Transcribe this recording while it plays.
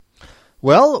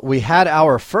Well, we had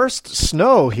our first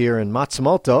snow here in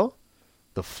Matsumoto.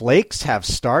 The flakes have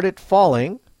started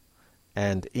falling.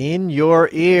 And in your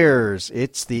ears,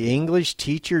 it's the English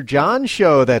Teacher John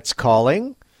Show that's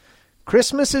calling.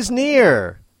 Christmas is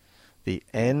near. The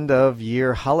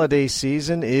end-of-year holiday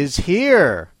season is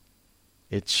here.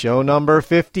 It's show number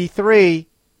 53.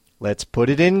 Let's put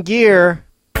it in gear.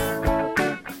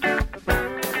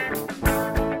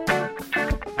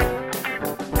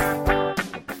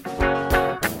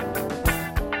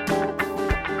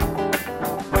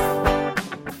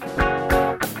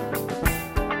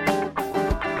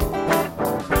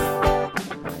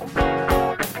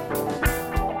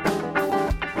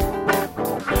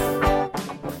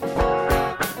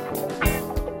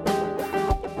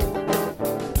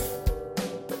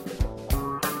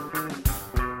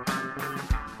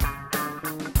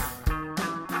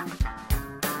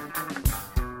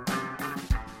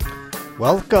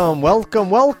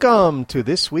 Welcome to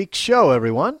this week's show,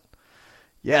 everyone.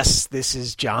 Yes, this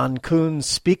is John Kuhn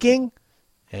speaking,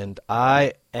 and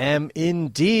I am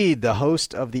indeed the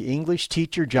host of the English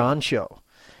Teacher John Show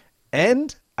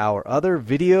and our other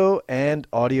video and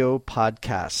audio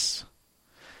podcasts.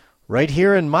 Right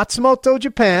here in Matsumoto,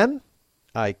 Japan,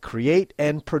 I create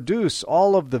and produce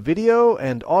all of the video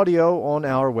and audio on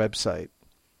our website.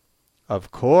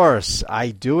 Of course,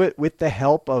 I do it with the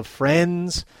help of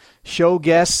friends, show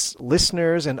guests,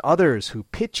 listeners, and others who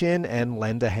pitch in and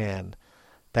lend a hand.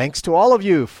 Thanks to all of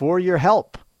you for your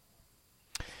help.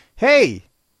 Hey,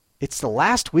 it's the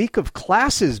last week of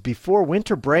classes before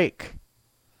winter break.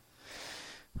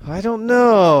 I don't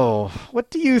know.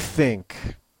 What do you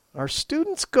think? Are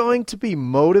students going to be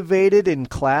motivated in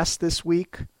class this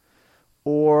week?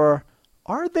 Or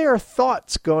are their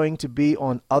thoughts going to be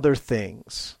on other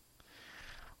things?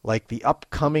 Like the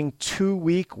upcoming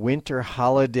 2-week winter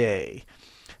holiday,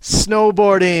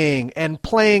 snowboarding and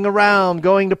playing around,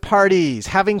 going to parties,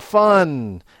 having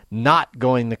fun, not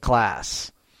going to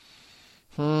class.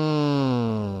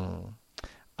 I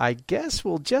guess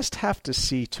we'll just have to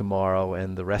see tomorrow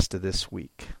and the rest of this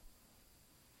week.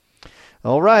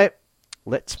 All right,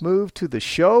 let's move to the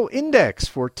show index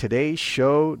for today's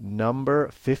show number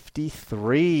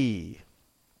 53.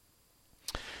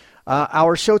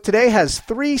 Our show today has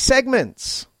 3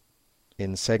 segments.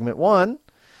 In segment 1,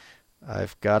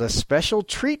 I've got a special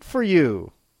treat for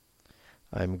you.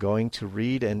 I'm going to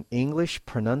read an English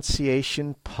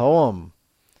pronunciation poem,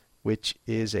 which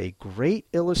is a great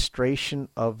illustration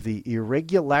of the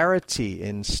irregularity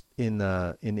in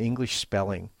English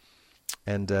spelling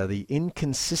and the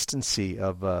inconsistency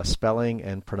of spelling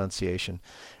and pronunciation.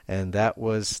 And that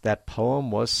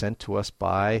poem was sent to us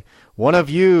by one of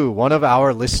you, one of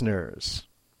our listeners.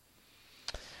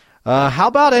 How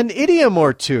about an idiom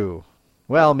or two?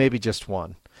 Well, maybe just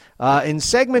one. In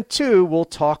segment 2, we'll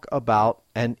talk about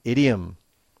an idiom.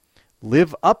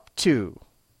 Live up to.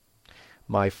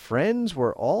 My friends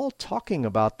were all talking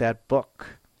about that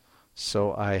book,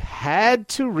 so I had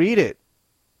to read it.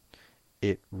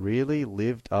 It really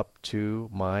lived up to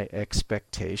my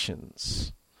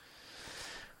expectations.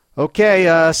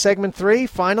 Okay, segment 3,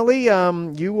 finally,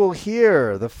 you will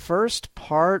hear the first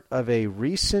part of a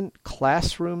recent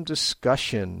classroom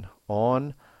discussion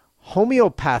on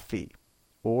homeopathy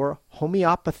or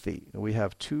homeopathy. We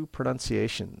have 2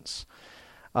 pronunciations.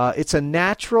 It's a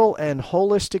natural and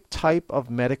holistic type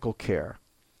of medical care.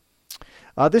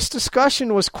 This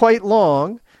discussion was quite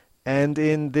long, and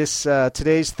in this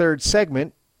today's 3rd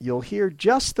segment, you'll hear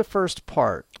just the first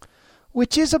part,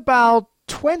 which is about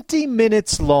 20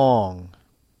 minutes long.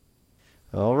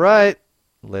 All right,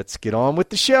 let's get on with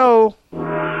the show.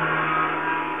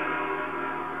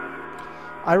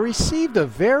 I received a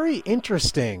very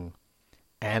interesting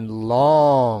and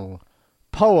long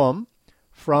poem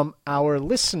from our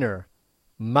listener,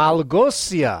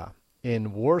 Malgosia,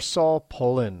 in Warsaw,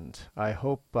 Poland. I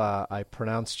hope I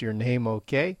pronounced your name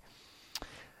okay.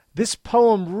 This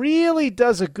poem really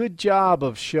does a good job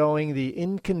of showing the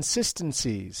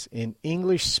inconsistencies in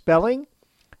English spelling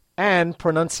and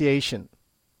pronunciation.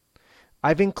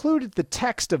 I've included the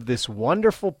text of this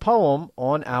wonderful poem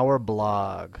on our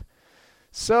blog.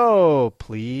 So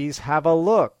please have a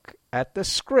look at the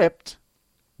script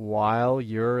while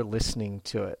you're listening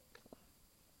to it.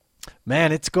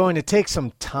 Man, it's going to take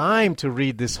some time to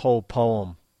read this whole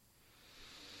poem.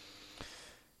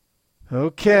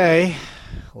 Okay,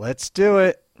 let's do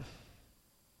it.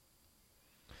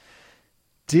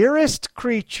 Dearest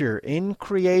creature in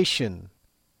creation,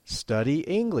 study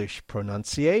English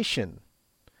pronunciation.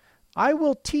 I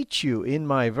will teach you in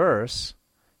my verse.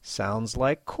 Sounds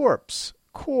like corpse,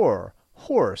 core,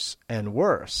 horse, and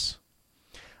worse.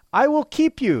 I will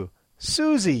keep you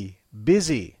Susie,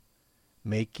 busy.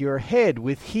 Make your head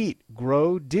with heat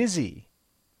grow dizzy.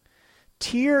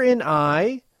 Tear in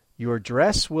eye, your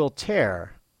dress will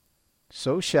tear.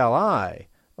 So shall I,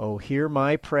 oh hear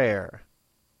my prayer.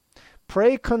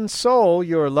 Pray console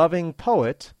your loving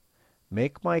poet.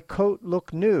 Make my coat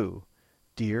look new,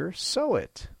 dear, sew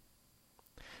it.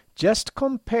 Just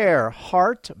compare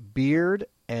heart, beard,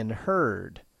 and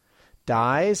herd,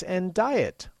 dyes and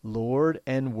diet, lord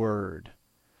and word.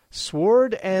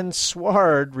 Sword and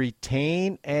sward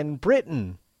retain and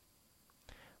Britain.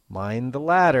 Mind the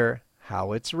latter,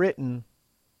 how it's written.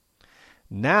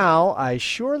 Now I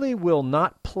surely will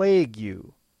not plague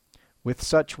you with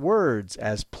such words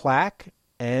as plaque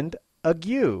and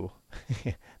ague.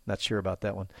 Not sure about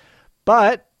that one.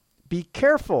 But be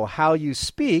careful how you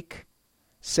speak.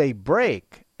 Say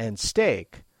break and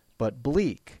stake, but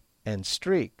bleak and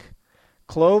streak.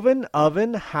 Cloven,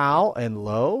 oven, how and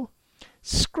low.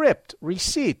 Script,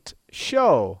 receipt,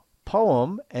 show,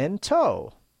 poem, and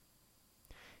toe.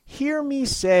 Hear me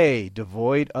say,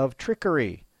 devoid of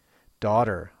trickery,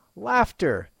 daughter,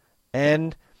 laughter,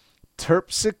 and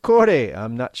terpsichore.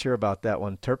 I'm not sure about that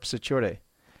one. Terpsichore.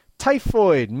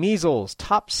 Typhoid, measles,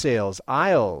 topsails,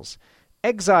 isles,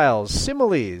 exiles,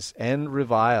 similes, and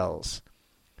reviles.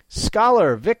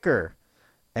 Scholar, vicar,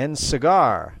 and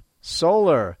cigar.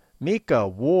 Solar, Mika,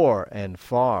 war, and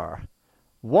far.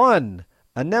 One,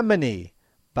 anemone,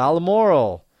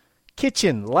 Balmoral,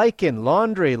 kitchen, lichen,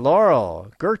 laundry,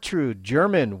 laurel, Gertrude,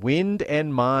 German, wind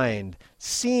and mind,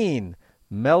 scene,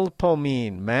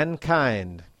 Melpomene,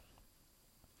 mankind.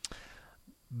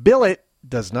 Billet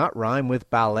does not rhyme with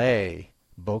ballet,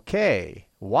 bouquet,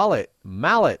 wallet,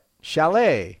 mallet,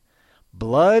 chalet.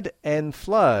 Blood and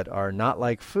flood are not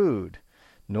like food,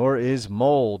 nor is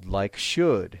mold like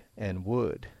should and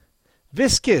would.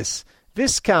 Viscous,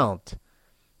 viscount,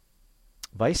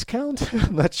 Viscount?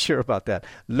 I'm not sure about that.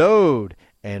 Load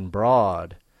and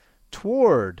broad.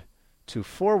 Toward, to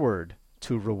forward,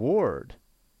 to reward.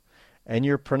 And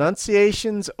your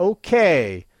pronunciation's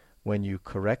okay when you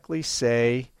correctly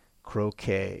say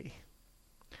croquet.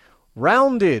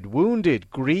 Rounded, wounded,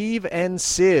 grieve and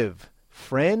sieve.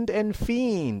 Friend and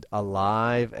fiend,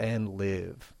 alive and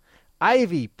live.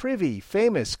 Ivy, privy,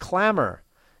 famous, clamor.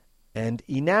 And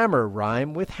enamor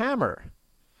rhyme with hammer.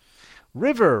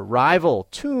 River, rival,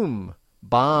 tomb,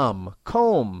 bomb,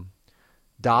 comb,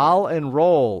 doll and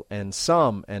roll, and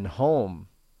some and home.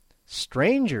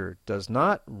 Stranger does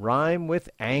not rhyme with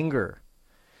anger,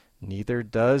 neither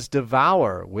does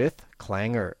devour with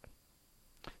clangor.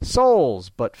 Souls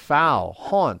but foul,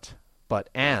 haunt but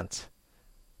ant,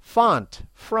 font,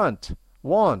 front,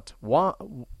 want,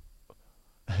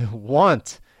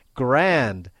 want,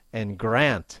 grand and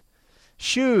grant.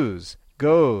 Shoes,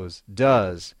 goes,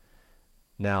 does.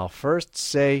 Now first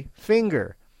say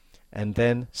finger, and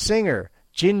then singer,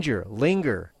 ginger,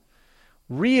 linger.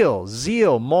 Real,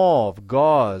 zeal, mauve,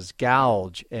 gauze,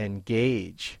 gouge, and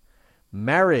gauge.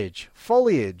 Marriage,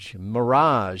 foliage,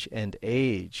 mirage, and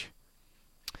age.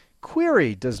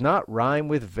 Query does not rhyme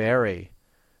with very,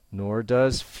 nor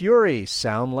does fury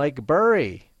sound like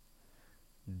bury.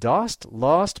 Dost,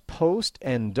 lost, post,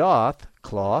 and doth,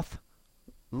 cloth,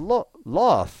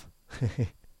 loth.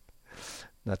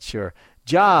 Not sure.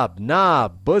 Job,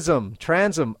 knob, bosom,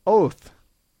 transom, oath.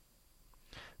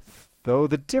 Though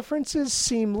the differences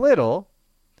seem little,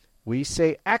 we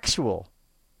say actual,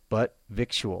 but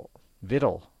victual,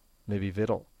 victual, maybe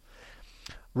victual.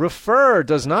 Refer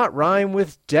does not rhyme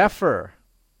with defer.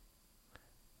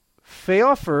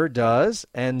 Feofer does,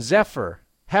 and zephyr,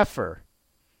 heifer.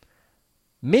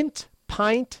 Mint,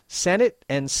 pint, senate,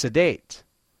 and sedate.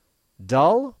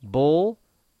 Dull, bull,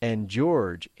 and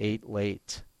George ate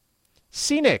late.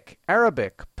 Scenic,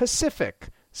 Arabic, Pacific,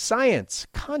 science,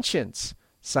 conscience,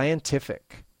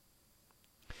 scientific.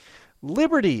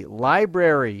 Liberty,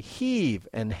 library, heave,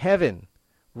 and heaven.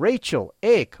 Rachel,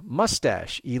 ache,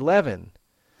 mustache, 11.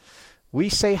 We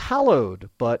say hallowed,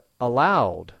 but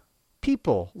allowed.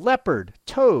 People, leopard,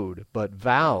 toad, but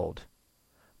vowed.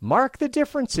 Mark the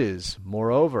differences,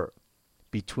 moreover,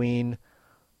 between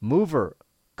mover,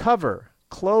 cover,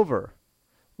 clover,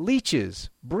 leeches,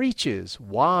 breeches,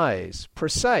 wise,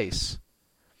 precise.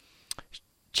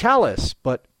 Chalice,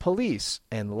 but police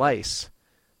and lice.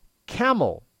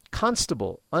 Camel,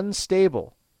 constable,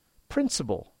 unstable.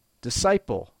 Principal,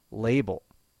 disciple, label.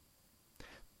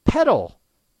 Pedal,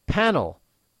 panel,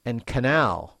 and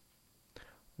canal.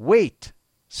 Wait,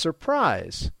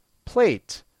 surprise,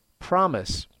 plate,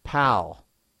 promise, pal.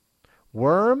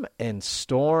 Worm and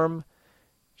storm,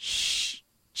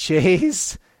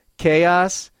 chase,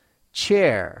 chaos,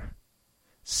 chair.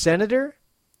 Senator,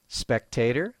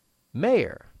 spectator,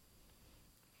 mayor.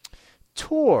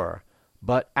 Tour,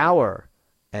 but hour,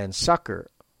 and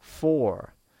sucker,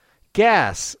 for.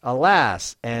 Gas,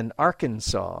 alas, and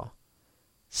Arkansas.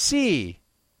 Sea,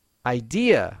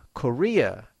 idea,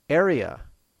 Korea, area.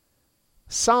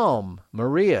 Psalm,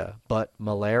 Maria, but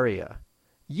malaria.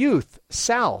 Youth,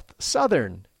 south,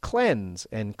 southern, cleanse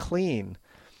and clean.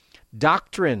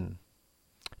 Doctrine,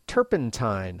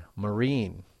 turpentine,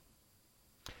 marine.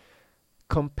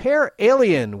 Compare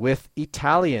alien with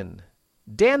Italian,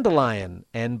 dandelion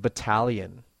and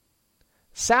battalion.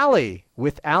 Sally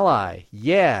with ally,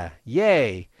 yeah,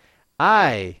 yay.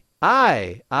 I,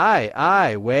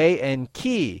 way and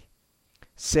key.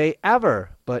 Say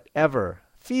ever, but ever.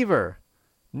 Fever,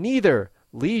 neither,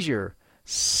 leisure.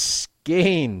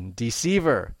 Skein,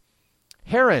 deceiver.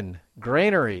 Heron,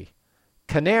 granary.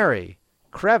 Canary,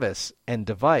 crevice and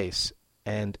device,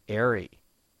 and airy,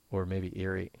 or maybe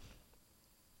eerie.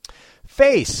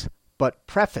 Face, but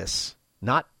preface,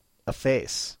 not a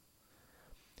face.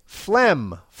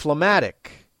 Phlegm,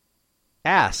 phlegmatic.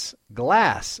 Ass,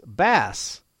 glass,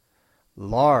 bass.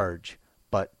 Large,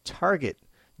 but target.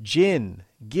 Gin,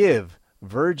 give,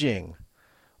 verging.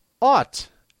 Ought,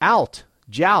 out,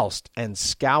 joust, and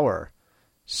scour.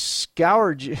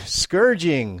 Scourging.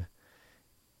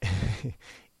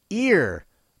 Ear,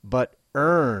 but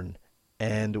earn,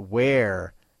 and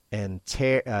wear, and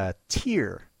tear,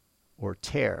 or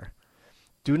tear.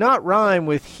 Do not rhyme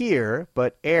with here,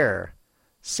 but air.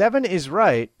 7 is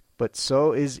right, but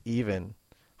so is even.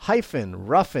 Hyphen,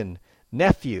 roughen,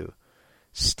 nephew.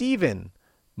 Stephen,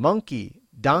 monkey,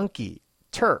 donkey,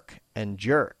 Turk, and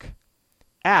jerk.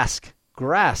 Ask,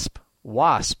 grasp,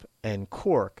 wasp, and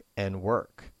cork, and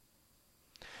work.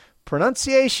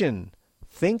 Pronunciation.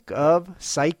 Think of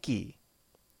psyche.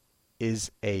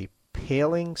 Is a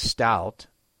paling stout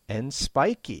and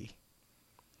spiky.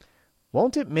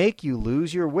 Won't it make you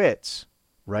lose your wits,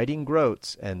 writing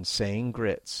groats and saying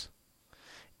grits?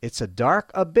 It's a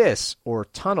dark abyss or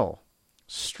tunnel,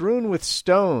 strewn with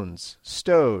stones,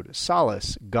 stowed,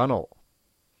 solace, gunnel.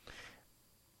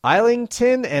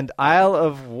 Islington and Isle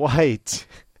of Wight.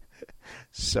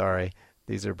 Sorry,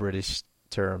 these are British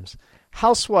terms.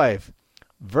 Housewife,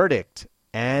 verdict,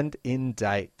 and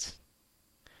indict.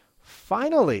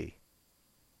 Finally,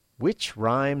 which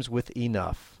rhymes with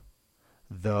enough?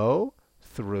 Though,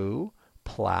 through,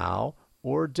 plow,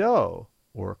 or dough,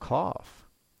 or cough.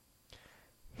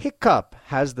 Hiccup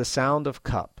has the sound of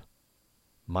cup.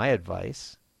 My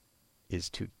advice is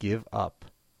to give up.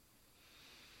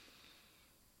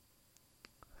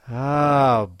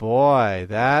 Oh boy,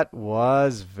 that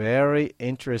was very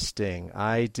interesting.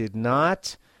 I did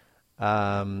not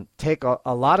take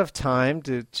a lot of time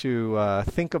to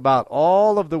think about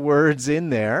all of the words in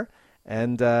there,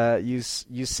 and you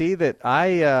see that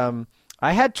I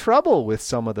had trouble with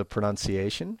some of the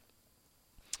pronunciation.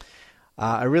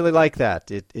 I really like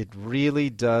that. It really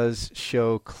does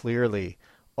show clearly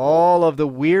all of the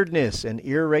weirdness and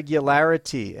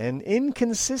irregularity and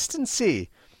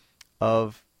inconsistency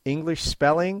of English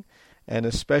spelling, and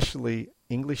especially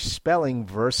English spelling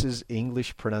versus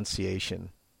English pronunciation.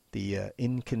 The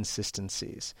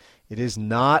inconsistencies. It is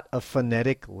not a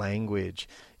phonetic language.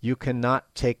 You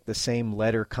cannot take the same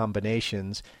letter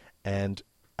combinations and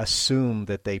assume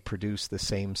that they produce the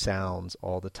same sounds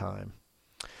all the time.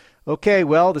 Okay,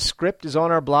 well, the script is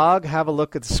on our blog. Have a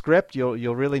look at the script.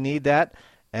 You'll really need that.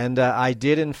 And I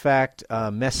did, in fact,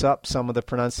 mess up some of the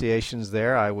pronunciations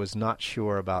there. I was not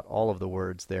sure about all of the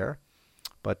words there.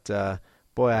 But,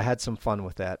 boy, I had some fun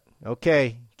with that.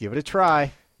 Okay, give it a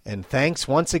try. And thanks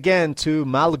once again to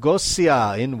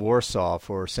Malgosia in Warsaw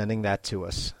for sending that to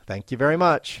us. Thank you very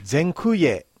much.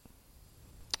 Dziękuję.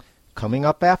 Coming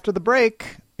up after the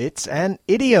break, it's an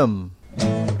idiom.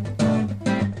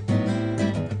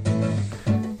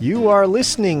 You are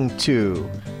listening to,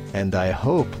 and I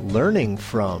hope learning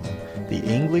from, the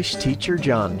English Teacher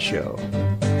John Show.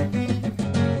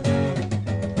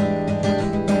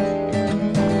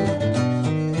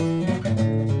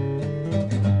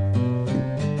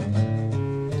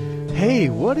 Hey,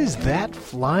 what is that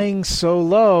flying so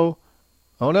low?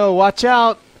 Oh no, watch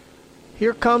out.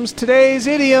 Here comes today's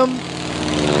idiom.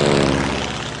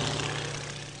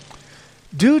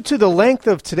 Due to the length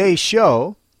of today's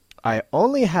show, I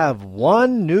only have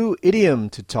one new idiom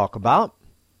to talk about.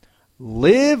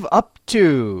 Live up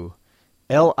to.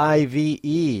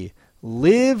 L-I-V-E.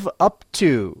 Live up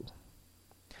to.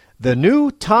 The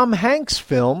new Tom Hanks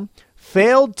film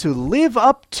failed to live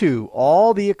up to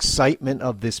all the excitement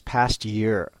of this past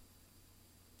year.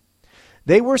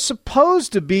 They were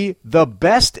supposed to be the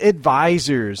best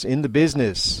advisors in the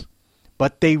business,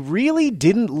 but they really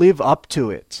didn't live up to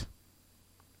it.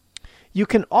 You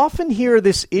can often hear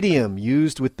this idiom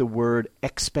used with the word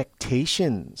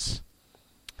expectations.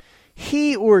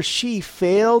 He or she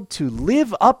failed to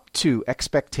live up to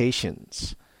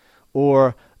expectations.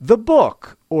 Or the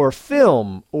book, or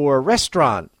film, or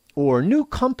restaurant, or new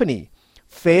company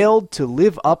failed to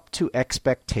live up to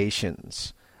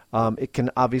expectations. It can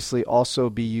obviously also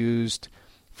be used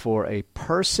for a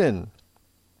person.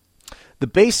 The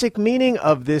basic meaning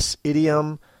of this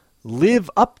idiom, live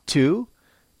up to,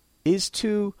 is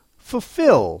to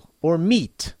fulfill or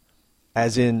meet,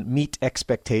 as in meet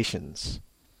expectations.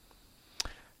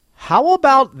 How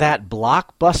about that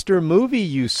blockbuster movie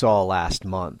you saw last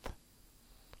month?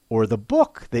 Or the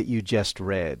book that you just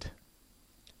read?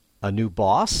 A new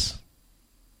boss?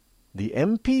 The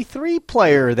MP3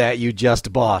 player that you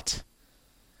just bought?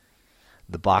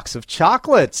 The box of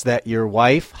chocolates that your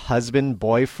wife, husband,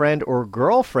 boyfriend, or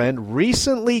girlfriend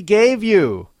recently gave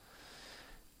you?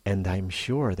 And I'm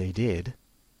sure they did.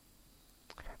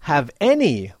 Have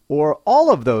any or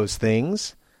all of those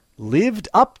things lived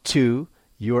up to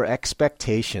your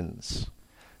expectations?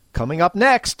 Coming up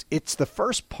next, it's the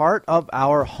first part of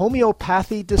our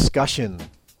homeopathy discussion.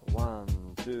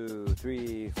 1, 2,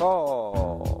 3,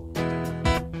 4.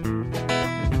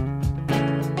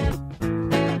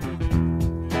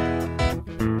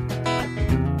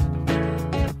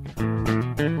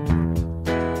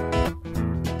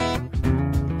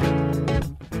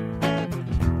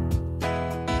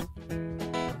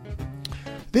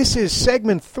 This is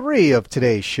segment 3 of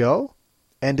today's show,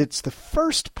 and it's the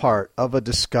first part of a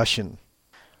discussion.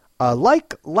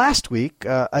 Like last week,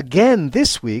 again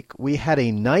this week, we had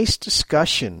a nice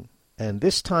discussion, and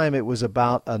this time it was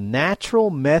about a natural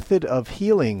method of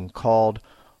healing called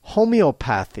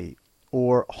homeopathy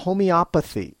or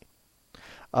homeopathy.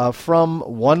 From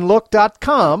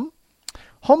onelook.com,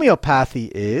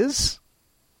 homeopathy is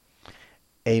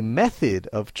a method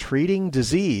of treating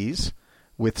disease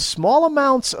with small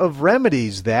amounts of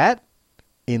remedies that,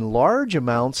 in large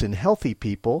amounts in healthy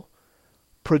people,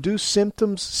 produce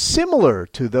symptoms similar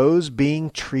to those being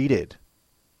treated.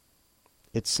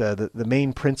 It's the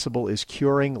main principle is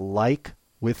curing like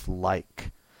with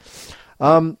like.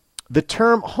 The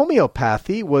term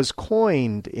homeopathy was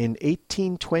coined in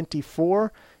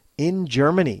 1824 in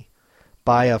Germany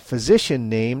by a physician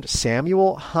named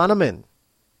Samuel Hahnemann.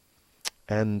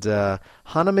 And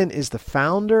Hahnemann is the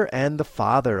founder and the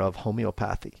father of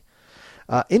homeopathy.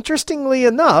 Interestingly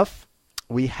enough,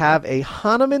 we have a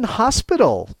Hahnemann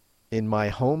Hospital in my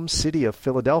home city of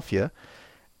Philadelphia,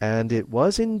 and it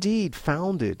was indeed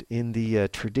founded in the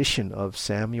tradition of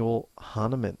Samuel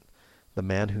Hahnemann, the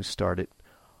man who started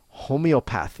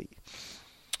homeopathy.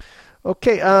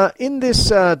 Okay, in this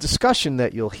discussion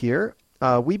that you'll hear,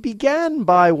 we began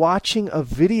by watching a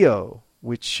video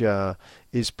which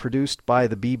is produced by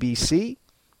the BBC.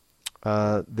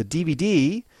 The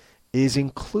DVD is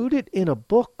included in a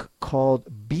book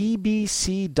called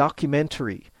BBC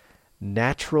Documentary,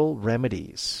 Natural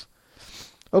Remedies.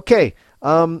 Okay,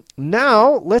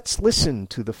 now let's listen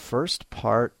to the first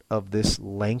part of this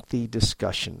lengthy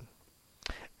discussion.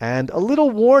 And a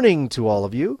little warning to all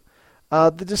of you,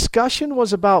 the discussion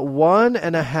was about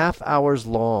 1.5 hours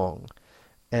long.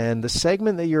 And the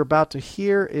segment that you're about to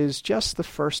hear is just the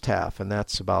first half, and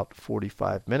that's about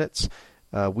 45 minutes.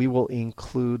 We will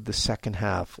include the second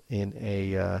half in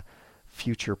a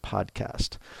future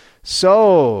podcast.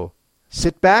 So,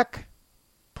 sit back,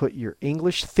 put your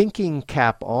English thinking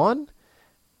cap on,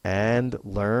 and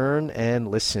learn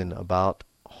and listen about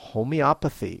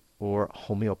homeopathy or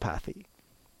homeopathy.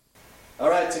 All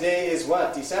right, today is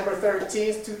what? December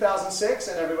 13th, 2006,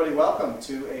 and everybody welcome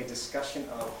to a discussion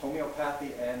of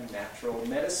homeopathy and natural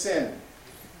medicine.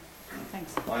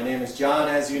 Thanks. My name is John,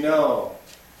 as you know,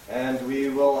 and we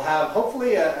will have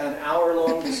hopefully an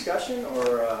hour-long discussion,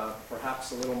 or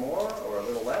perhaps a little more or a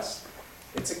little less.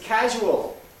 It's a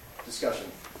casual discussion,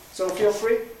 so feel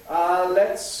free.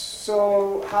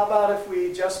 So how about if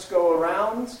we just go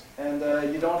around, and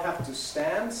you don't have to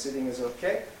stand, sitting is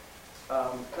okay.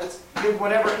 Let's give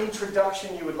whatever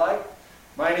introduction you would like.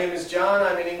 My name is John.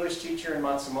 I'm an English teacher in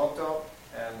Matsumoto,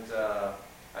 and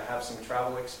I have some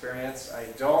travel experience. I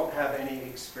don't have any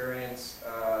experience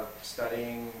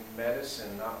studying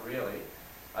medicine, not really.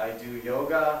 I do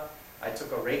yoga. I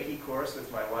took a Reiki course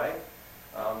with my wife.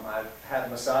 I've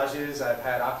had massages. I've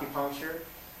had acupuncture.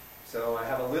 So I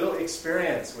have a little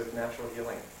experience with natural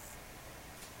healing.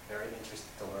 Very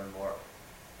interested to learn more.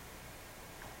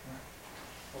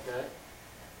 Okay.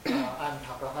 I'm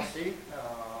Takahashi.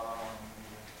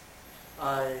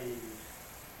 I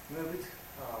moved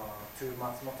to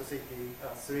Matsumoto City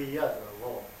 3 years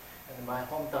ago, and my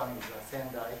hometown is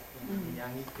Sendai in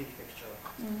Miyagi Prefecture.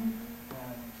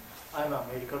 And I'm a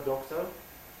medical doctor,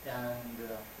 and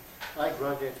I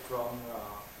graduated from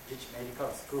Rich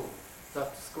Medical School.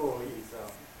 That school is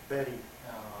a very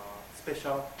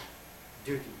special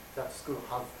duty. That school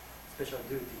has special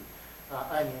duty.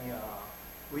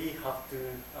 We have to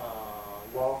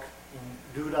work in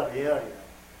rural area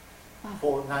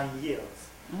for 9 years.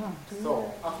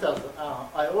 So after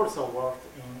I also worked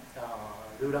in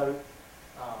rural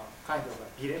kind of a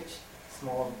village,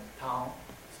 small town,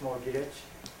 small village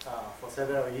for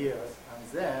several years,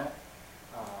 and then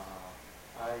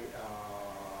I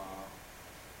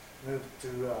moved to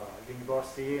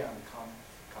university and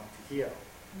come to here.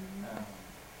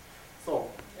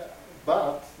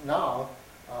 But now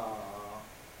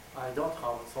I don't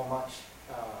have so much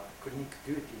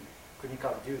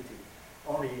clinical duty,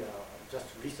 only just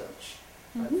research.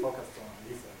 I focused on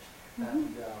research.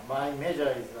 And my major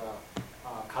is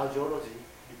cardiology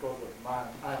because I'm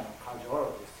a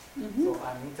cardiologist. So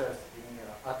I'm interested in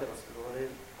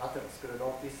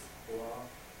atherosclerosis or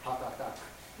heart attack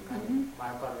and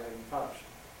myocardial infarction.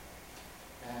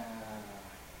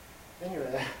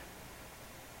 Anyway,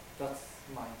 that's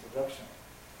my introduction.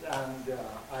 And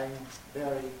I'm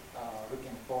very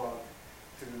looking forward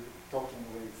to talking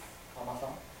with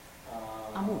Ama-san.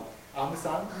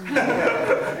 Amu-san,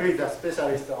 who is a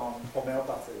specialist on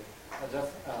homeopathy.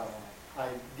 I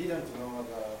didn't know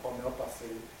the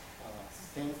homeopathy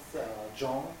since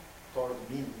John told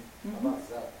me about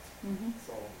that.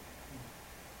 So,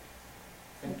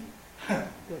 thank you.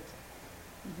 Good.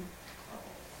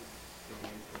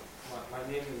 My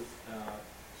name is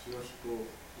Hirohiko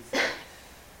Issa.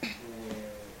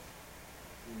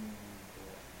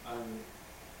 I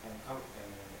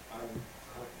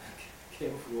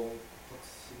came from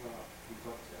Tokushima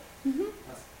Prefecture. Do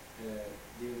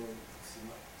you know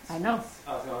Tokushima? I know.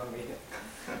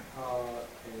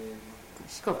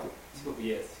 Shikoku. Shikoku,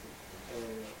 yes.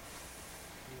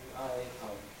 I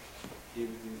have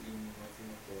lived in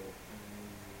Matsumoto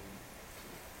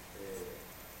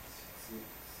 6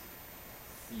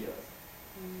 years.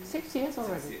 6 years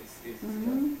already. 6 years.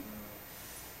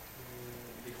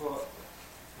 Before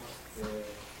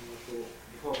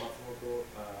Matsumoto,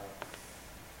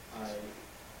 I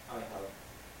have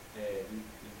lived in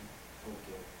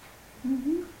Tokyo.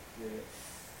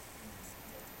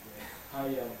 I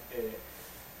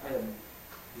am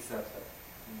researcher.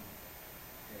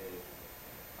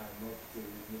 I'm not a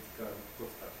medical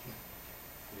doctor.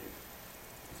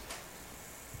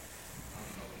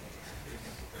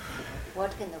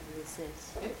 What kind of research?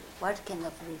 What kind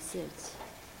of research?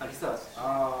 Research.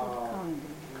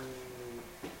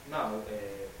 Now,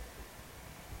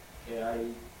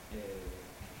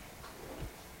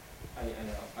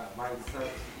 my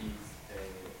research is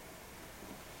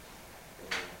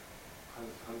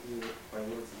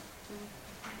cardiobiology.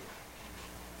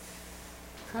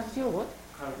 Cardio what?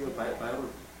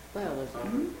 Cardiobiology.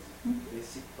 Biology.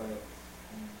 Basic biology.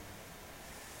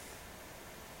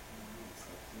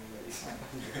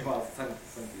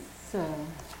 So,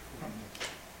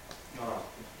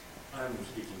 I'm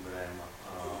Hideki Murayama.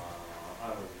 I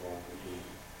was born in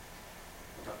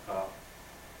Otaka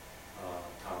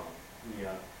town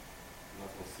near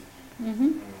Matsumoto City.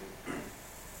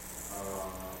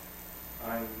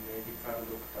 I'm medical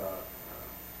doctor.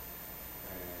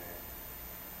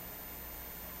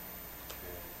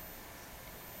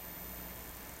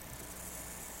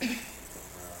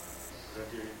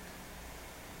 Graduate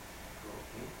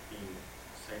in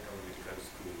Saitama Medical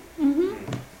School.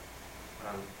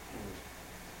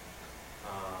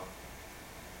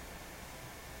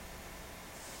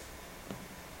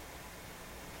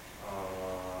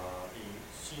 In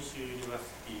Shinshu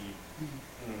University,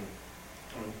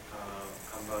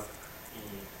 come back in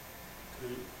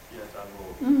 2 years ago.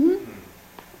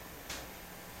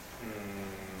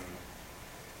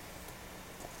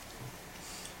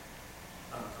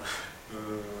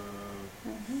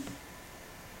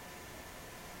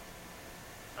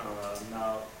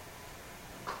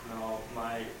 Now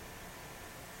my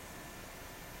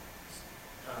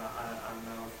I'm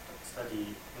now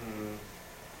studying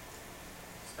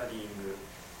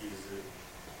is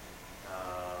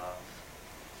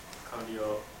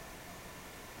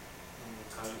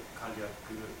cardiac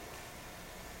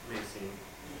medicine.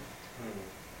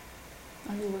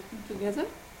 are you working together?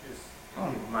 Yes,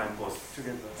 my boss.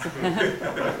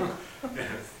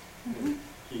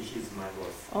 Yes, he's my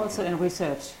boss. Also in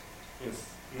research. Yes,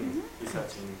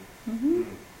 researching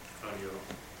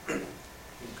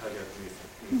cardiac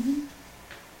medicine.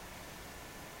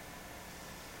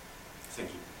 Thank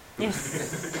you.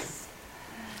 Yes.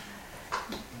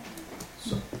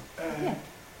 Yeah.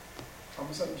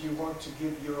 Amazon, do you want to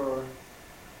give your...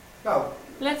 No.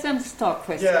 Let them talk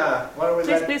first. Yeah. Why don't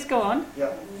we Please go on.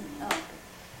 Yeah.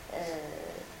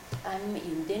 I'm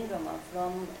in Denroma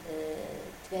from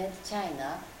Tibet,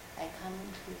 China. I come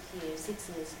to here 6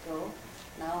 years ago.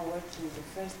 Now working the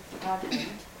first department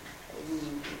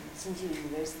in Hsinchu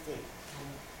University.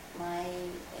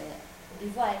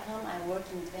 Before I come, I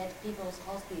worked in Tibet People's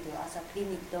Hospital as a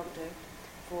clinic doctor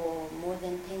for more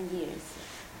than 10 years.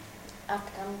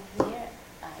 After coming here,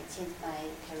 I changed my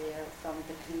career from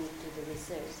the clinic to the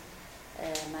research.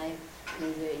 My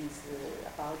major is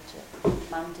about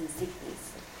mountain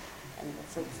sickness, and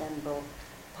for example,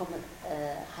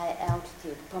 high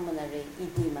altitude pulmonary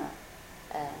edema,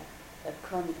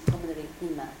 chronic pulmonary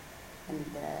edema, and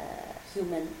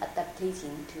human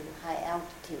adaptation to high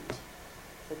altitude.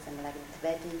 For example, like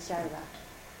Tibetan Sharva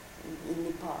in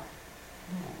Nepal.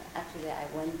 Actually, I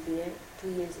went there 2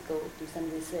 years ago to do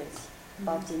some research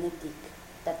about genetic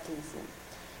adaptation.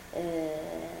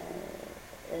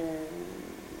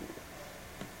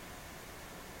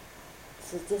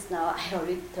 So just now I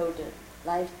already told you,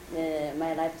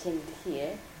 my life changed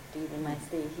here during my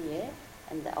stay here,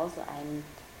 and also I'm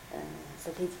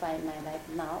satisfied my life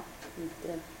now. And,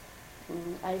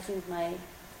 I think my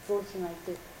fortune like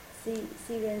the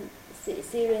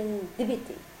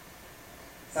serendipity.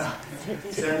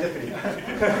 Serendipity.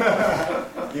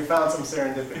 You found some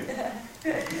serendipity.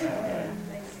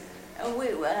 I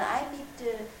met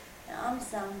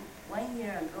Amsam 1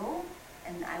 year ago,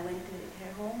 and I went to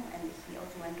her home, and he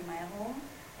also went to my home.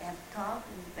 We have talked,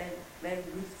 and very, very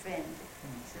good friend.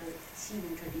 So she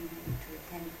introduced me to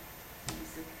attend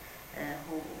this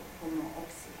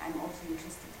homeopathy. I'm also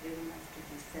interested very much to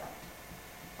this field.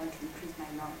 Want to increase my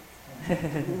knowledge.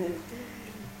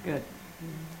 Good.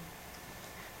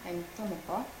 I'm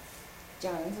Tomoko,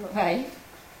 John's wife.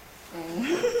 And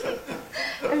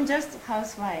I'm just a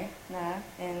housewife now,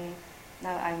 and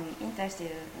now I'm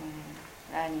interested in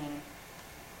learning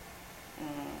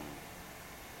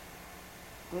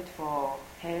good for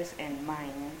health and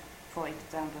mind. For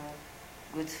example,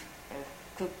 good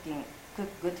cook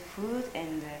good food,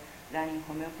 and learning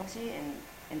homeopathy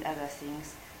and other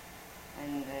things,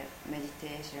 and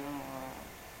meditation or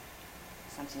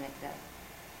something like that.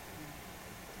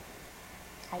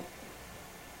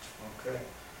 Okay.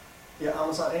 Yeah,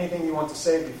 Amazon, anything you want to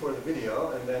say before the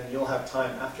video, and then you'll have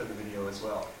time after the video as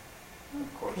well,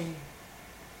 of course. Okay.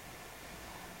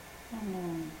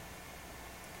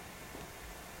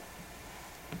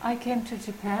 I came to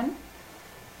Japan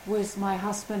with my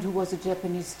husband, who was a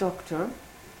Japanese doctor.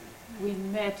 We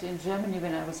met in Germany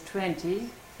when I was 20,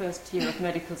 first year of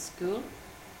medical school.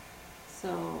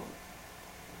 So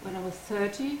when I was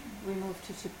 30, we moved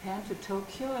to Japan, to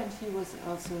Tokyo, and he was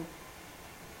also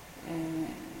in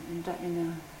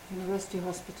a university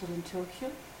hospital in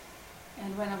Tokyo.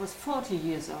 And when I was 40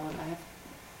 years old,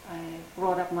 I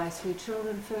brought up my 3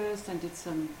 children first and did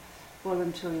some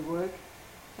voluntary work.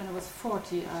 When I was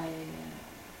 40, I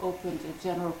opened a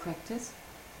general practice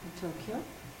in Tokyo.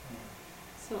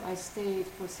 So I stayed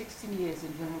for 16 years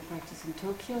in general practice in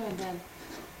Tokyo, and then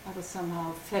I was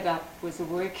somehow fed up with the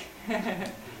work.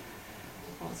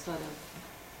 All sort of.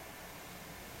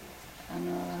 And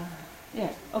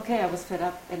I was fed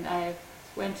up, and I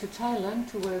went to Thailand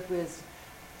to work with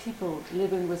people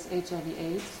living with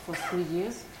HIV/AIDS for 3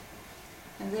 years,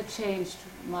 and that changed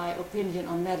my opinion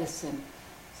on medicine.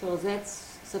 So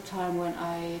that's the time when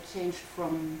I changed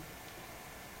from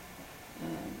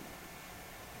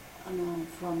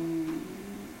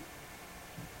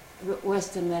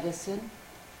Western medicine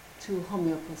to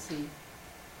homeopathy.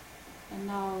 And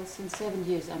now, since 7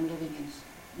 years, I'm living in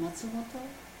Matsumoto.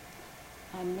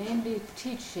 I'm mainly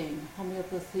teaching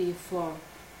homeopathy for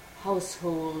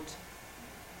household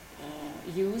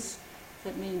use.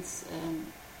 That means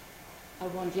I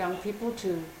want young people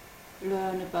to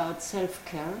learn about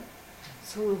self-care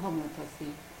through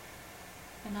homeopathy.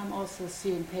 And I'm also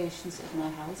seeing patients at my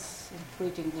house and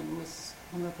treating them with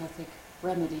homeopathic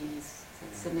remedies.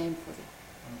 That's the name for the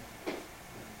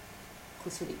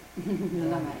kusuri,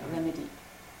 remedy.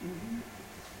 Mm-hmm.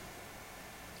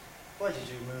 Why did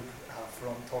you move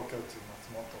from Tokyo to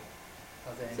Matsumoto?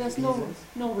 Are there any There's reasons?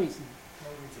 no reason.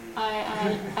 No reason.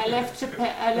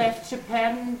 I left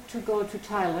Japan to go to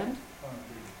Thailand,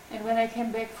 and when I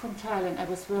came back from Thailand, I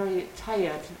was very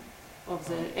tired of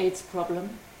the AIDS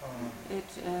problem.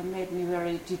 It made me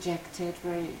very dejected,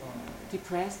 very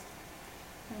depressed.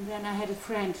 And then I had a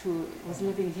friend who was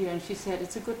living here, and she said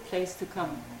it's a good place to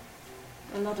come.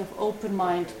 A lot of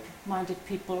open-minded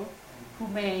people who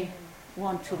may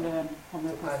want to learn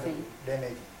homeopathy.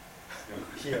 Remedy.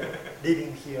 here,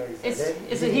 living here is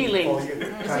It's a healing. for you.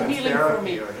 It's Kind a of healing for therapy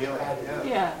me. or healing. Yeah.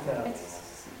 Yeah, Yeah.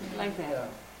 it's like that. Yeah.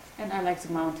 And I like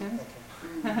the mountains.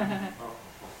 Okay.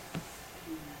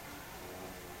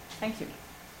 Thank you.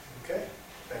 Okay,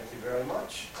 thank you very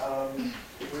much.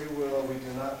 We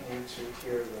do not need to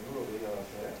hear the movie,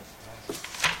 okay?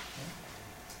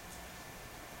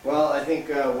 Well, I think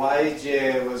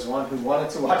YJ was one who wanted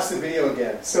to watch the video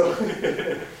again, so...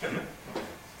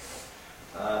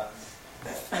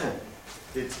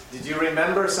 Did you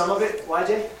remember some of it,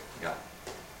 YJ? Yeah.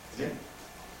 Did you?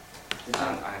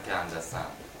 I can understand.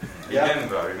 Yeah.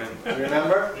 Remember.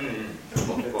 Remember? Of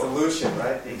The course. delusion,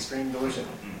 right? The extreme delusion.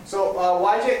 So,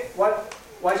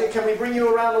 YJ, can we bring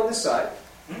you around on this side?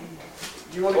 Do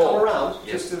you want to come around?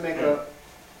 Yes. Just to make a...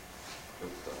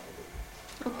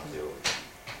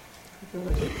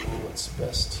 What's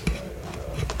best here?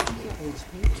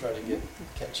 Try to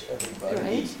catch everybody. Your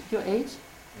age? Your age?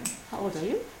 How old are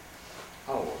you?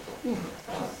 How old? Yeah.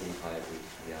 35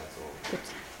 years old. Good.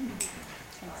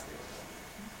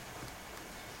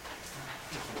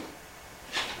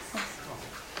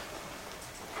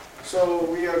 So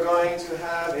we are going to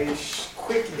have a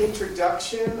quick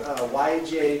introduction.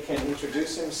 YJ can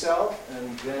introduce himself,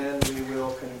 and then we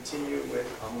will continue with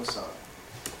Amu-san.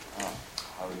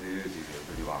 How do you do,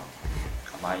 everyone?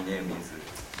 My name is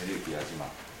Neriki Yajima.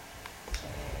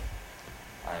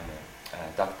 I'm a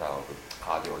doctor of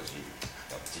cardiology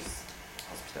of this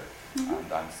hospital,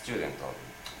 and I'm a student of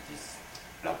this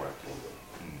laboratory.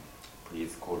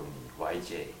 Please call me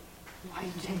YJ.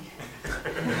 YJ.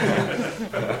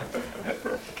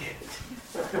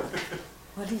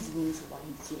 What is means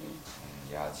YJ?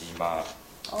 Yajima.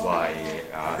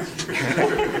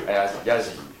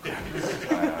 Yaji.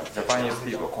 Japanese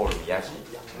people call me Yaji,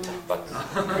 but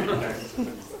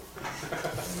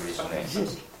English name.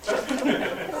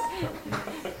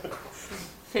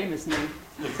 Famous name.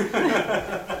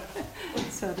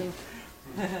 Sort of.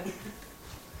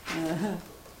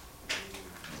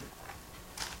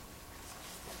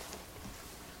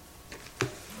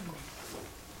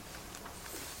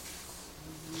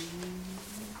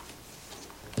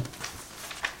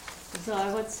 So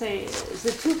I would say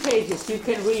the 2 pages you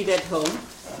can read at home,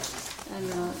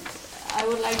 and I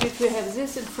would like you to have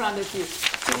this in front of you.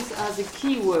 These are the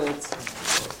key words,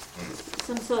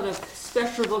 some sort of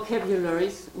special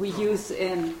vocabularies we use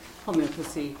in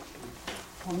homeopathy.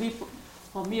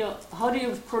 How do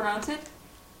you pronounce it,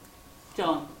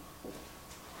 John?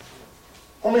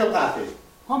 Homeopathy.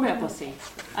 Homeopathy.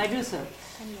 I do so.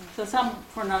 So some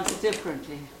pronounce it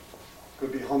differently.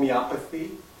 Could be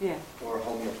homeopathy Yeah. or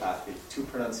homeopathy. 2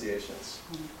 pronunciations.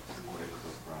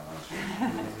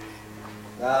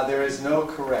 There is no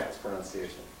correct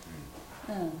pronunciation.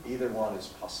 Either one is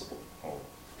possible.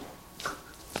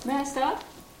 May I start?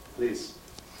 Please.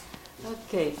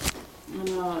 Okay.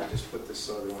 I just put this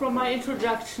so everyone From can- my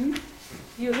introduction,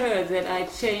 you heard that I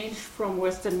changed from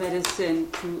Western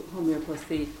medicine to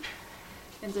homeopathy.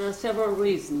 And there are several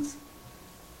reasons.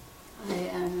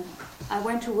 I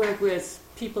went to work with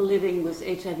people living with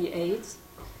HIV/AIDS,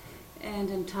 and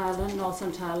in Thailand,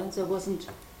 northern Thailand, there wasn't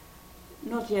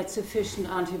not yet sufficient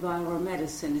antiviral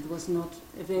medicine. It was not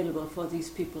available for these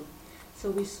people. So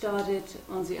we started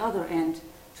on the other end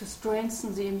to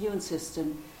strengthen the immune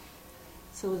system.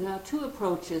 So there are 2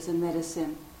 approaches in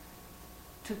medicine: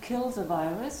 to kill the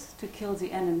virus, to kill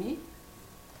the enemy,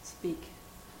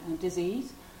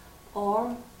 disease,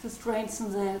 or to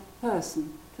strengthen the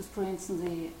person, to strengthen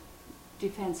the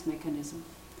defense mechanism.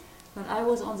 But I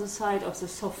was on the side of the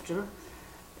softer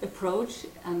approach,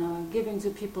 and giving the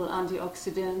people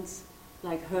antioxidants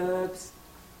like herbs.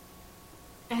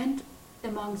 And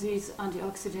among these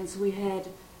antioxidants we had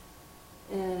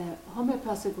a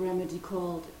homeopathic remedy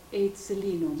called AIDS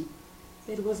selenum.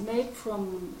 It was made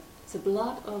from the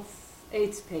blood of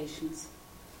AIDS patients.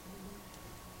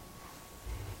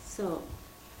 So,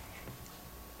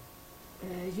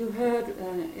 you heard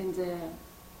in the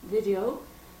video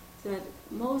that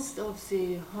most of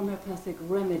the homeopathic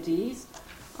remedies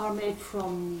are made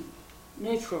from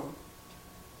natural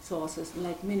sources,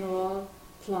 like mineral,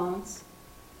 plants,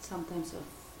 sometimes of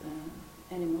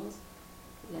animals,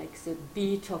 like the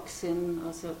bee toxin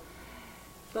also.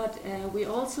 But we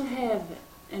also have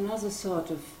another sort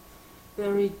of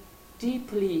very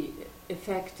deeply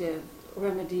effective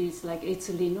remedies like AIDS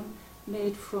selenum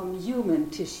made from human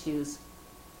tissues.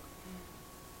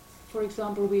 For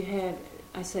example, we have,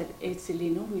 I said, AIDS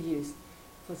selenum we used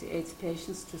for the AIDS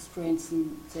patients to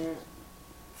strengthen their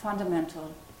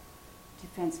fundamental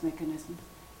defense mechanism.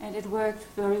 And it worked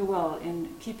very well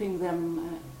in keeping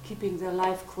them, keeping their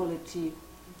life quality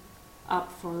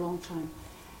up for a long time.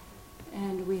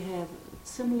 And we have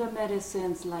similar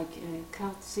medicines like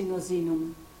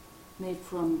carcinosinum, made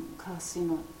from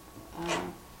carcinoma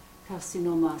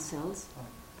cells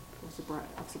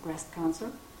of the breast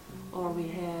cancer. Or we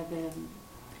have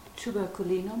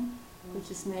tuberculinum,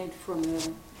 which is made from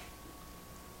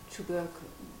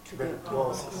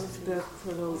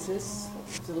tuberculosis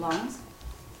of the lungs.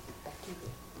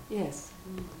 Yes.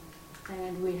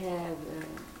 And we have,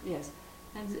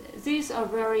 and these are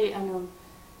very,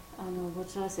 what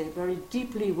shall I say, very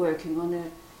deeply working on a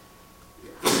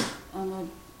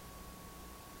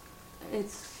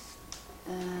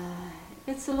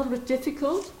it's a little bit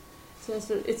difficult. So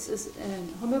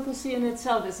homeopathy in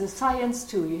itself is a science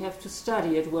too. You have to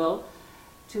study it well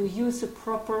to use the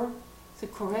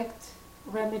correct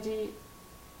remedy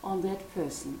on that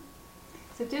person.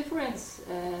 The difference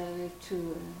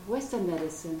to Western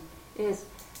medicine is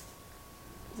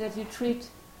that you treat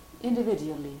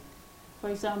individually. For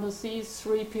example, these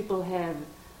 3 people have,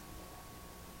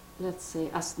 let's say,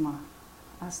 asthma,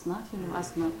 asthma,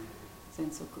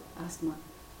 sense of asthma.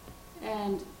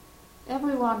 And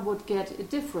everyone would get a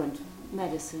different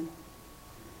medicine.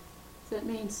 That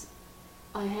means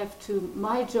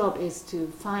my job is to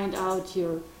find out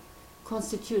your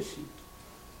constitution.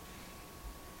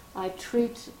 I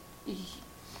treat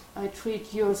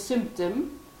your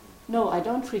symptom. No, I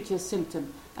don't treat your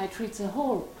symptom. I treat the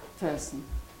whole person.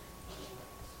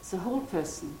 The whole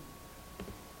person,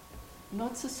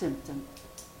 not the symptom.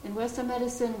 In Western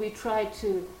medicine, we try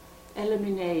to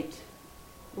eliminate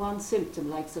one symptom,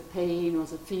 like the pain or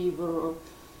the fever or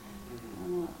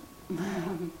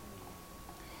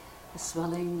a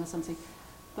swelling or something.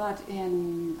 But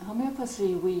in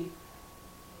homeopathy, we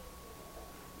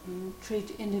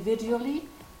treat individually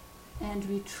and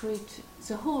we treat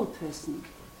the whole person.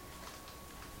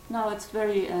 Now it's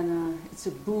it's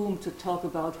a boom to talk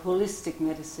about holistic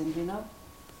medicine, you know?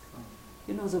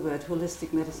 You know the word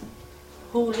holistic medicine?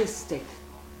 Holistic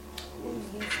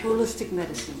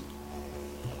medicine.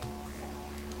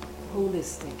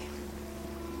 Holistic.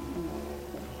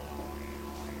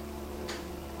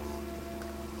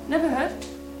 Never heard?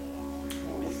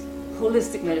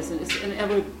 Holistic medicine, and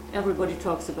everybody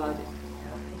talks about it.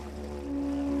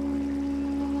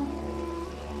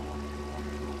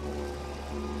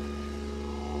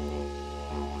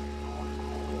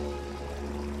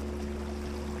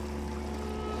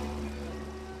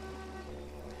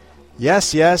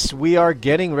 Yes, we are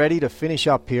getting ready to finish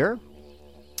up here.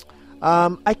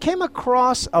 I came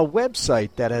across a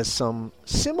website that has some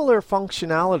similar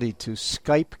functionality to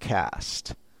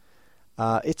Skypecast.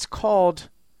 It's called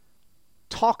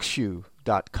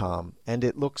TalkShoe.com, and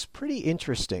it looks pretty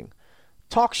interesting.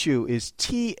 TalkShoe is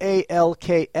TalkShoe.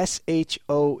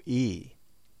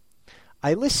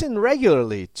 I listen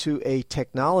regularly to a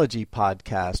technology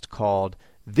podcast called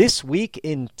This Week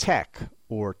in Tech,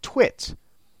 or TWIT,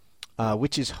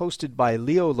 which is hosted by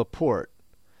Leo Laporte.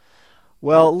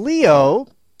 Well, Leo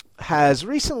has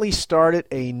recently started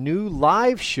a new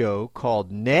live show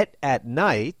called Net at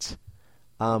Night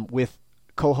with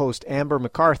co-host Amber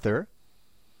MacArthur,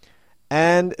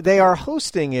 and they are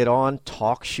hosting it on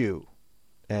TalkShoe,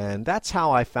 and that's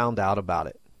how I found out about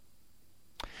it.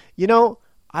 You know,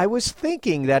 I was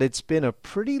thinking that it's been a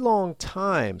pretty long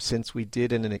time since we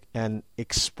did an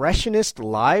expressionist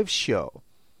live show.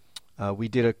 We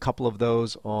did a couple of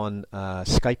those on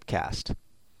Skypecast.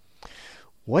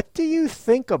 What do you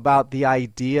think about the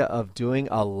idea of doing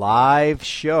a live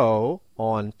show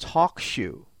on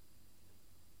TalkShoe?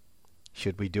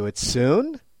 Should we do it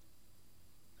soon?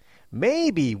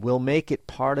 Maybe we'll make it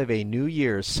part of a New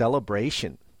Year's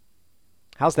celebration.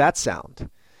 How's that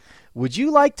sound? Would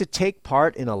you like to take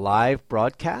part in a live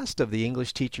broadcast of the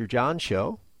English Teacher John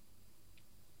Show?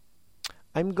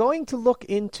 I'm going to look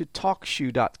into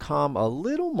TalkShoe.com a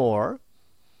little more,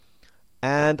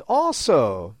 and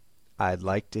also I'd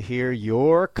like to hear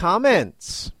your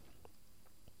comments.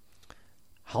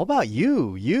 How about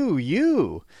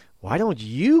you? Why don't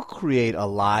you create a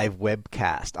live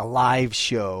webcast, a live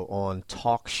show on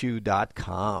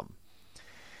TalkShoe.com?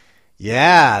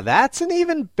 Yeah, that's an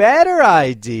even better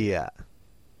idea.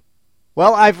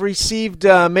 Well, I've received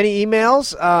many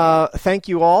emails. Thank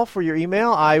you all for your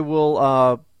email. I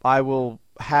will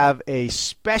have a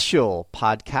special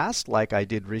podcast like I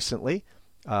did recently,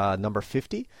 number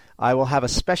 50. I will have a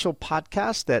special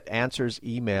podcast that answers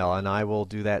email, and I will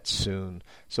do that soon.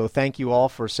 So thank you all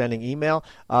for sending email.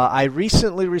 I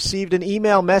recently received an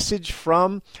email message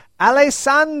from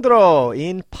Alessandro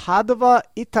in Padova,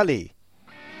 Italy.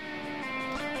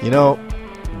 You know,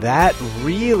 that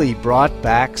really brought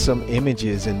back some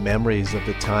images and memories of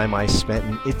the time I spent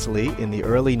in Italy in the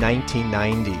early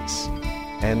 1990s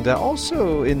and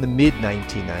also in the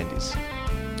mid-1990s.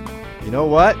 You know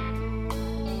what?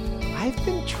 I've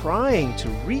been trying to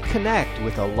reconnect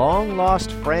with a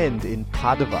long-lost friend in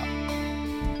Padova.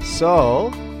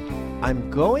 So, I'm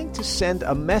going to send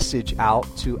a message out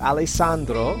to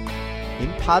Alessandro in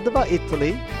Padova,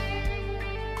 Italy,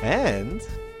 and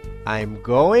I'm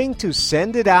going to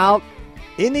send it out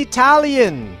in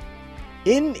Italian,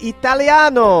 in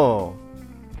Italiano.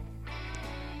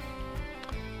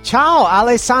 Ciao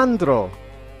Alessandro,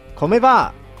 come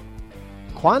va?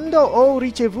 Quando ho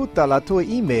ricevuto la tua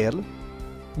email,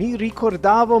 mi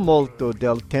ricordavo molto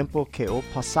del tempo che ho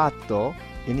passato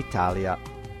in Italia,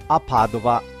 a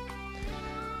Padova.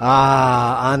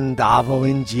 Andavo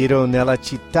in giro nella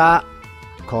città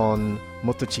con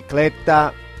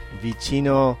motocicletta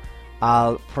vicino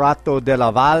al Prato della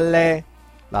Valle,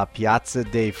 la Piazza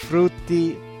dei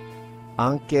Frutti,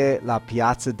 anche la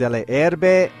Piazza delle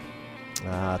Erbe.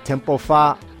 Tempo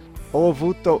fa ho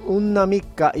avuto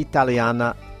un'amica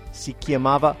italiana, si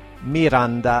chiamava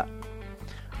Miranda.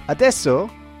 Adesso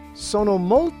sono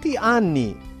molti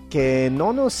anni che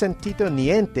non ho sentito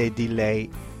niente di lei.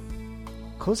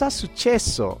 Cosa è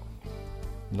successo?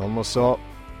 Non lo so.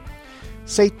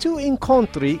 Se tu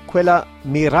incontri quella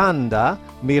Miranda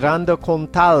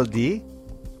Contaldi,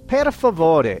 per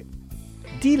favore,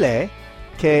 dile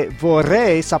che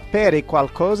vorrei sapere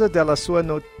qualcosa della sua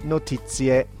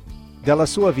notizie, della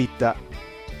sua vita.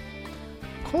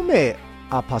 Come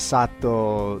ha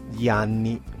passato gli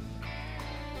anni?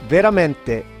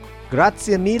 Veramente,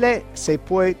 grazie mille se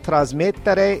puoi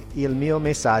trasmettere il mio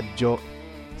messaggio,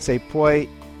 se puoi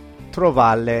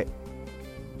trovarle.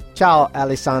 Ciao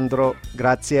Alessandro,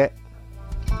 grazie.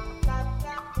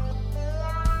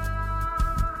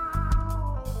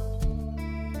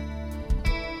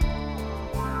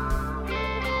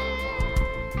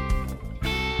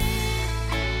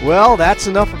 Well, that's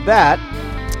enough of that.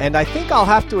 And I think I'll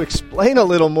have to explain a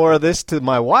little more of this to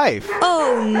my wife.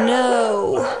 Oh, no.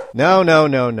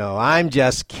 No. I'm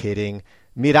just kidding.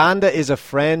 Miranda is a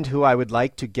friend who I would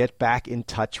like to get back in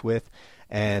touch with.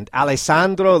 And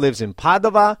Alessandro lives in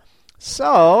Padova.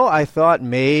 So I thought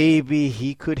maybe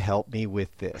he could help me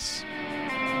with this.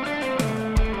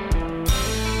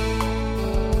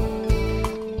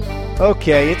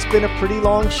 Okay, it's been a pretty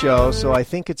long show, so I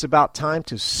think it's about time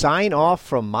to sign off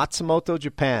from Matsumoto,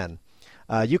 Japan.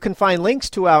 You can find links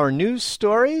to our news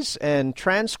stories and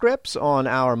transcripts on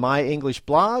our My English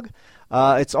blog.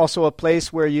 It's also a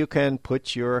place where you can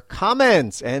put your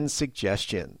comments and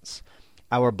suggestions.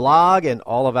 Our blog and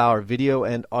all of our video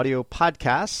and audio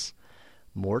podcasts,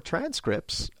 more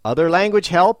transcripts, other language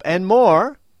help, and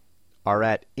more are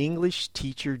at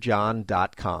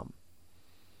EnglishTeacherJohn.com.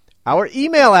 Our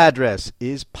email address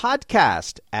is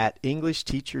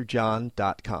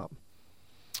podcast@EnglishTeacherJohn.com.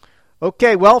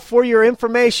 Okay, well, for your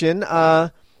information,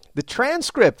 the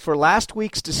transcript for last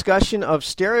week's discussion of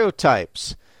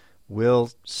stereotypes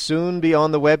will soon be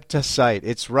on the website.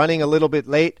 It's running a little bit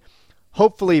late.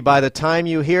 Hopefully, by the time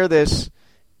you hear this,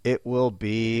 it will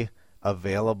be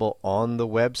available on the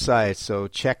website. So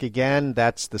check again.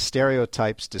 That's the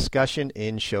stereotypes discussion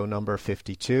in show number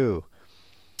 52.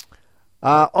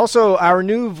 Also, our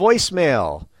new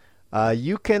voicemail.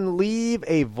 You can leave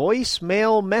a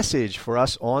voicemail message for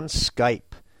us on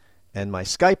Skype. And my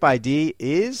Skype ID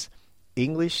is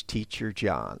English Teacher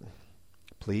John.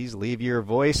 Please leave your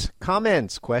voice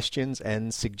comments, questions,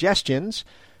 and suggestions.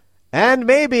 And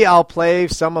maybe I'll play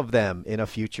some of them in a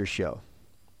future show.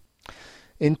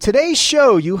 In today's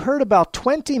show, you heard about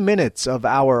 20 minutes of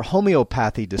our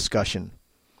homeopathy discussion.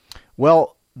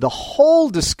 Well, the whole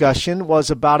discussion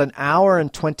was about an hour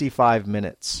and 25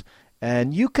 minutes.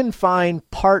 And you can find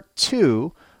part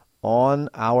 2 on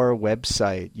our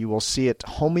website. You will see it,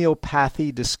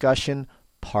 Homeopathy Discussion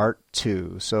Part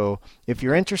 2. So if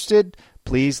you're interested,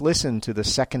 please listen to the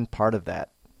second part of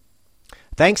that.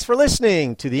 Thanks for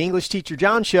listening to the English Teacher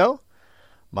John Show.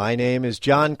 My name is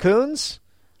John Coons.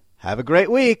 Have a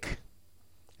great week.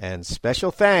 And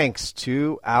special thanks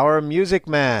to our music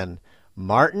man,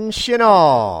 Martin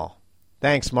Chinall.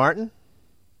 Thanks, Martin.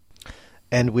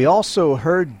 And we also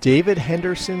heard David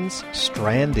Henderson's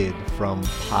Stranded from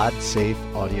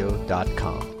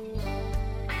PodSafeAudio.com.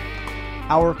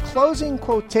 Our closing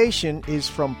quotation is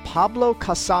from Pablo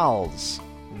Casals,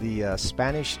 the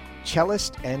Spanish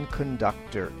cellist and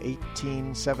conductor,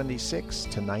 1876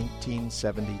 to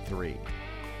 1973.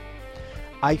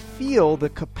 I feel the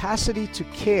capacity to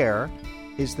care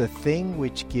is the thing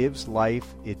which gives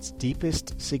life its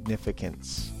deepest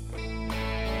significance.